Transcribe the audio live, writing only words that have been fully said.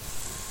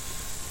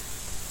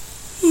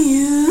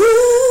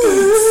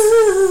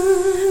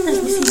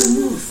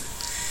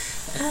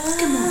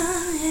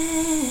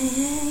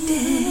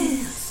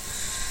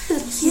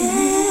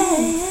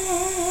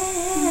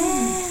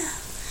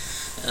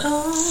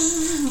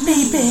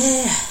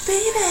Baby,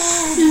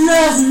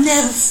 love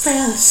never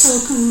felt so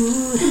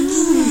good.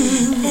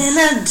 And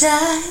I'd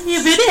die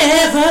if it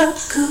ever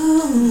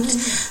could.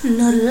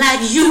 Not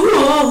like you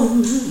hold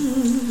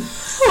me.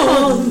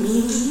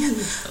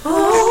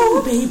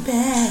 Oh,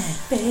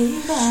 baby,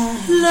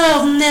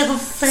 love never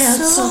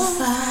felt so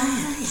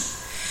fine.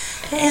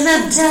 And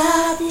I'd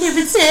die if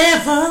it's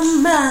ever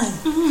mine.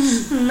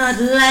 Not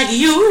like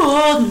you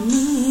hold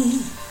me.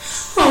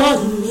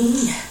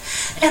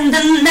 And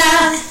the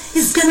night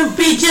is gonna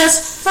be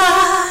just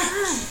fine.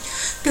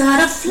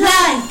 Gotta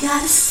fly,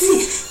 gotta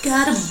see,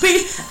 gotta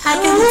be. I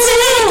can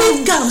take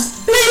it goes,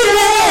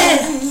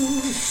 baby.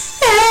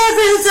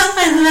 Every time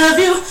I love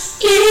you,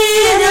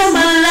 in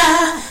my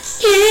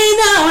life, in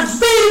out,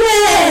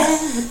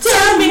 baby.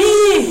 Tell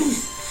me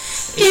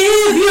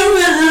if you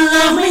really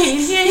love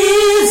me.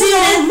 Is it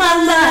in my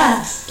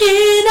life,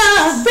 in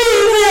out,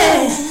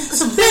 baby?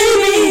 So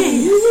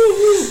baby,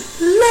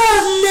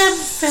 love never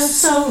felt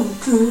so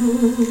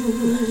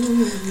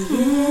good.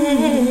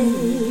 Yeah.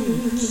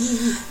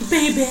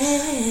 Baby,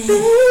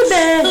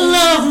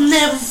 love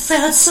never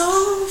felt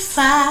so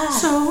fine.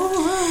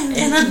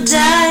 And I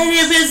died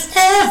if it's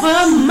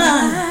ever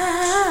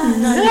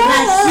mine. Not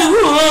like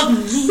you hold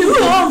me.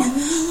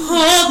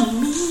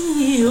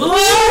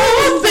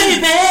 Oh,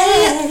 baby,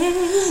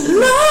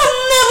 love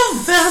never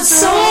felt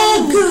so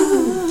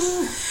good.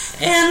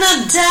 And I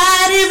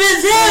died if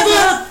it's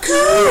ever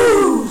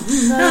cool.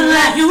 Not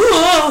like you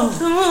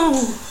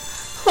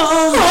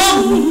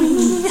hold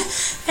me.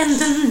 And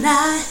the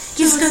night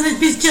is gonna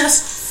be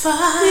just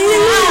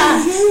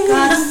fine.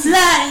 Gotta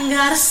fly,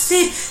 gotta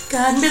see,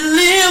 gotta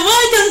believe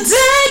I can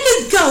take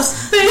it goes,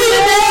 baby.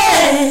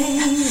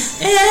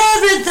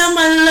 Every time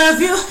I love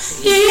you,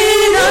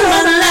 in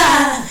my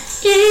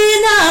life,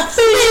 in a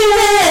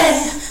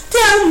baby.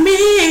 Tell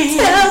me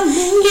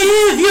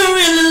if you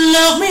really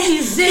love me.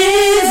 Is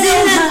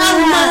it out of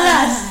my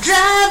life,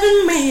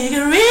 driving me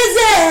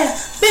crazy,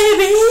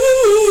 baby.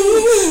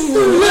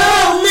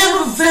 Love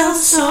never felt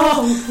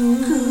so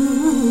good.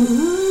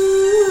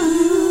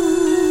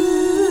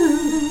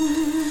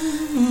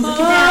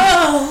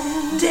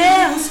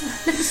 Dance,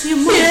 let me see you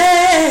move.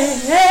 Yeah.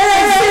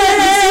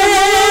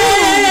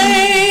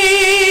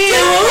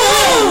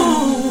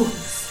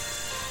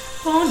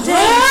 Oh,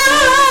 baby.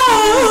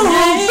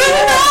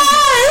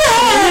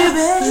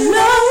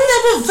 Love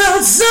never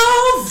felt so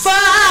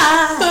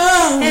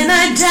fine. And I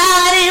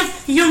died if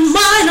you're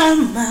mine, oh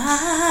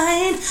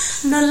mine.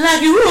 Not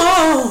like you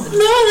hold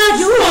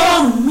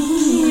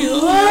me.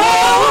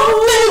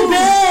 Oh,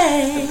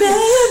 baby.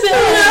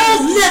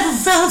 Love never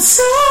felt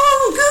so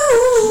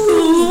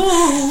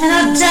good. And I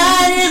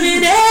died if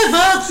it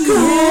ever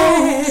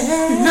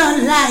could. Not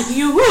like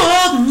you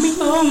hold me.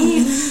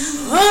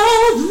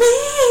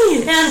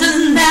 And the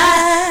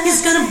night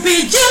is gonna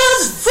be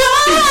just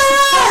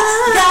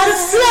fine. Gotta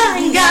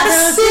fly,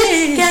 gotta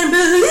see, can't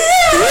believe we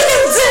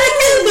can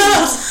take it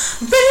goes,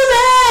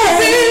 baby.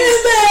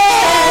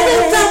 Every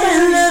time I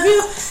love you,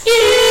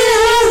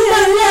 in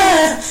my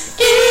life,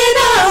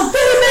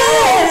 baby.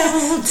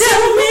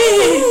 Tell me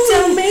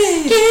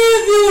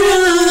if you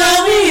really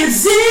love me.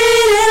 It's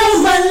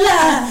in my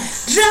life,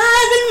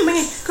 driving me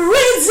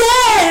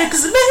crazy.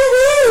 'Cause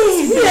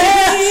baby,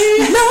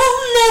 love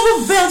never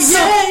felt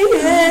so.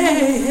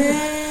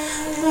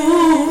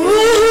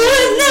 Ooh,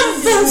 it never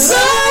felt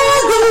so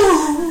good.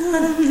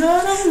 No, it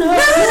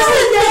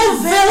never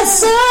felt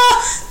so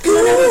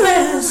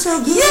good.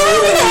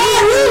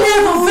 Yeah, it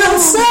never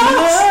felt so